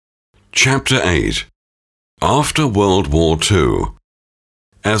Chapter 8. After World War II.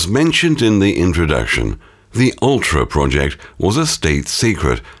 As mentioned in the introduction, the Ultra project was a state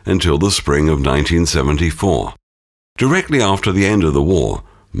secret until the spring of 1974. Directly after the end of the war,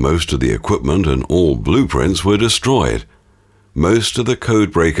 most of the equipment and all blueprints were destroyed. Most of the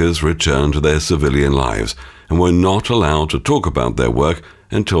code breakers returned to their civilian lives and were not allowed to talk about their work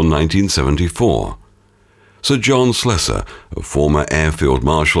until 1974. Sir John Slessor, a former Airfield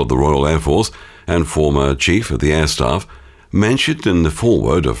Marshal of the Royal Air Force and former Chief of the Air Staff, mentioned in the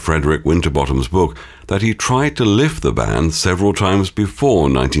foreword of Frederick Winterbottom's book that he tried to lift the ban several times before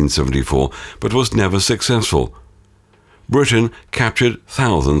 1974 but was never successful. Britain captured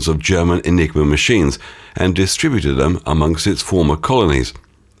thousands of German Enigma machines and distributed them amongst its former colonies.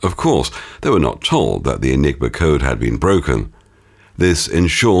 Of course, they were not told that the Enigma code had been broken. This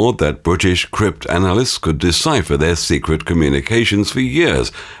ensured that British cryptanalysts could decipher their secret communications for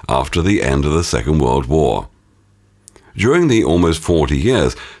years after the end of the Second World War. During the almost 40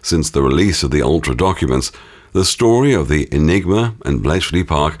 years since the release of the Ultra documents, the story of the Enigma and Bletchley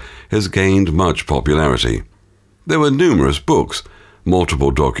Park has gained much popularity. There were numerous books,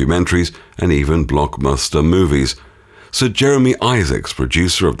 multiple documentaries, and even blockbuster movies. Sir Jeremy Isaacs,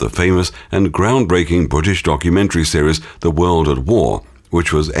 producer of the famous and groundbreaking British documentary series The World at War,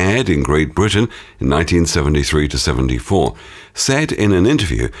 which was aired in Great Britain in 1973-74, said in an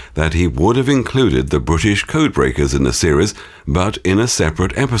interview that he would have included the British codebreakers in the series, but in a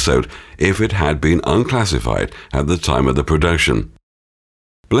separate episode, if it had been unclassified at the time of the production.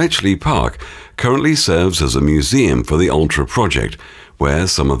 Bletchley Park currently serves as a museum for the Ultra project, where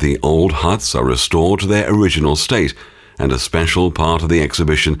some of the old huts are restored to their original state, and a special part of the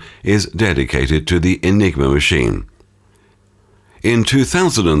exhibition is dedicated to the Enigma machine. In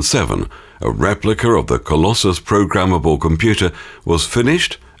 2007, a replica of the Colossus programmable computer was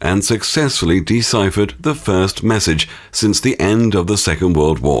finished and successfully deciphered the first message since the end of the Second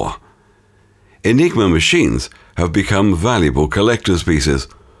World War. Enigma machines have become valuable collector's pieces.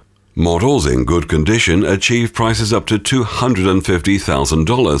 Models in good condition achieve prices up to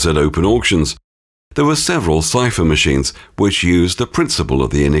 $250,000 at open auctions. There were several cipher machines which used the principle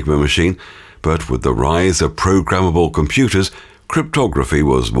of the Enigma machine, but with the rise of programmable computers, cryptography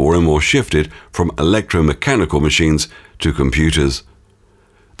was more and more shifted from electromechanical machines to computers.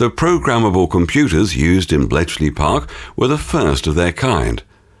 The programmable computers used in Bletchley Park were the first of their kind.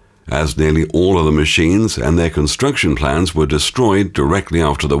 As nearly all of the machines and their construction plans were destroyed directly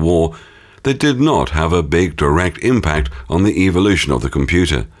after the war, they did not have a big direct impact on the evolution of the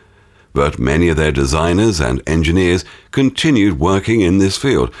computer. But many of their designers and engineers continued working in this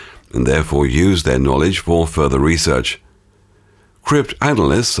field and therefore used their knowledge for further research.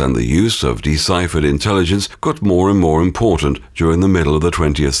 Cryptanalysts and the use of deciphered intelligence got more and more important during the middle of the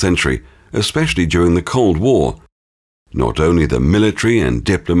 20th century, especially during the Cold War. Not only the military and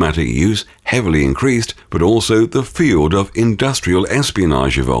diplomatic use heavily increased, but also the field of industrial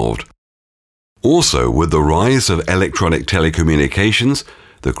espionage evolved. Also, with the rise of electronic telecommunications,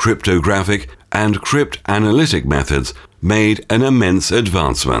 the cryptographic and cryptanalytic methods made an immense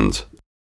advancement.